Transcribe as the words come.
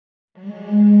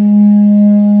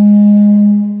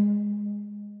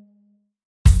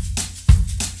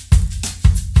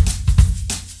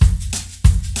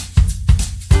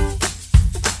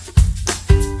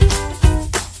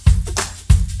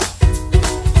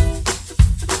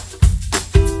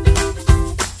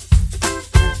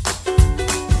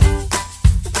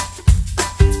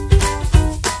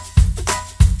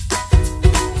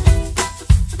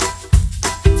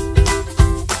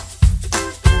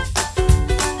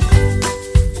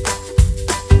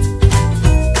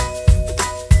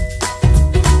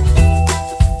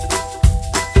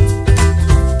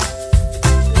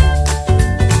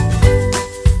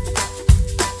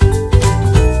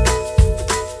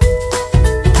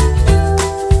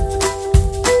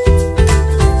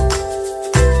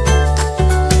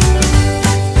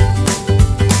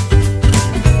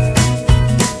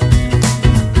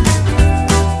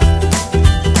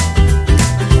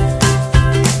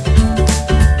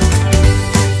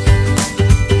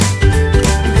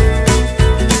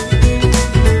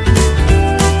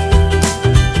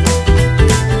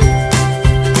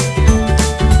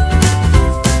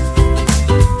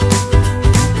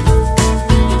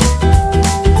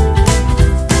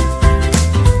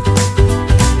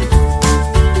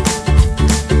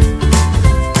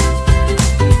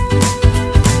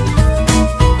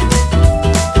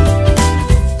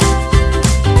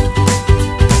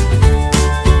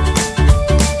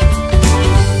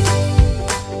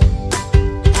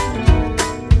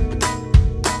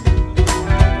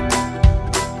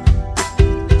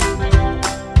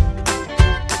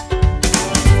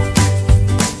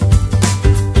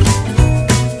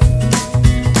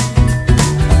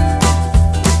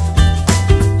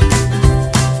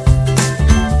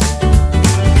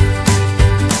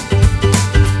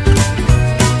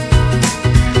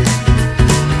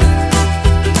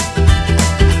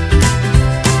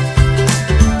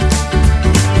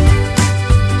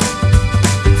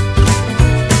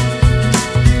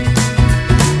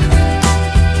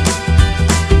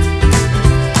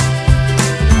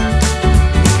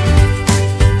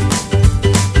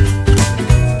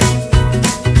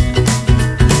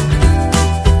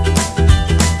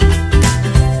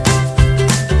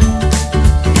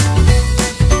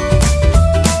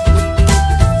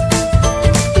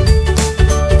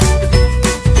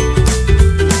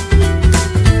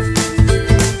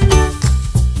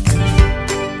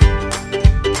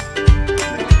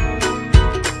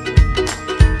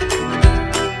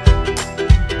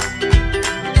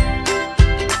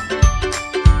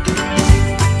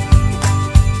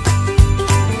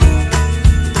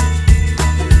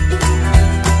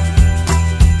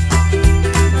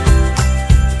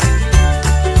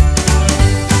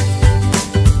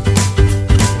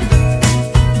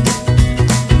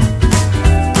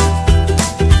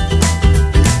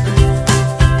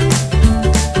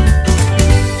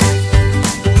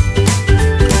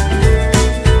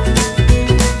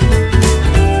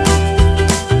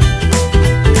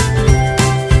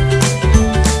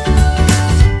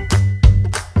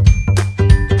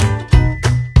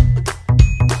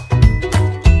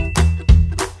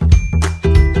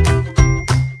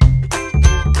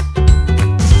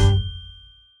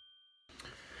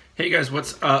Hey guys,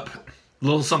 what's up? A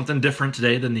little something different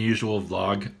today than the usual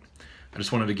vlog. I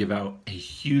just wanted to give out a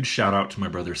huge shout out to my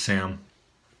brother Sam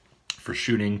for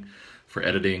shooting, for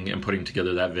editing, and putting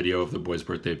together that video of the boys'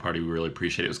 birthday party. We really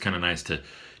appreciate it. It was kind of nice to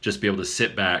just be able to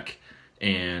sit back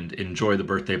and enjoy the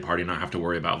birthday party, not have to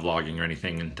worry about vlogging or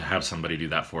anything, and to have somebody do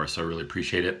that for us, so I really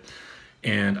appreciate it.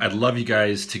 And I'd love you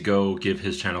guys to go give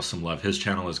his channel some love. His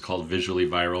channel is called Visually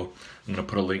Viral. I'm going to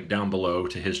put a link down below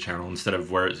to his channel. Instead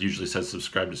of where it usually says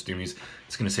subscribe to Stumys,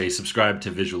 it's going to say subscribe to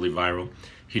Visually Viral.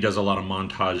 He does a lot of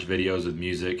montage videos with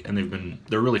music, and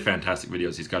they're really fantastic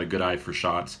videos. He's got a good eye for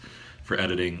shots, for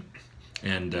editing,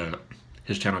 and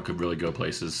his channel could really go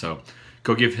places. So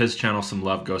go give his channel some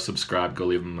love, go subscribe, go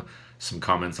leave him some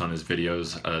comments on his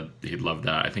videos. He'd love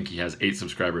that. I think he has 8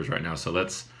 subscribers right now, so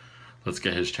let's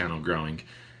get his channel growing.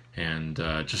 And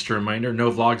just a reminder,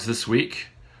 no vlogs this week,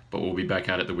 but we'll be back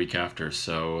at it the week after.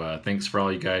 So thanks for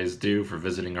all you guys do, for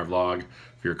visiting our vlog,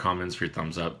 for your comments, for your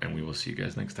thumbs up, and we will see you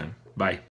guys next time. Bye.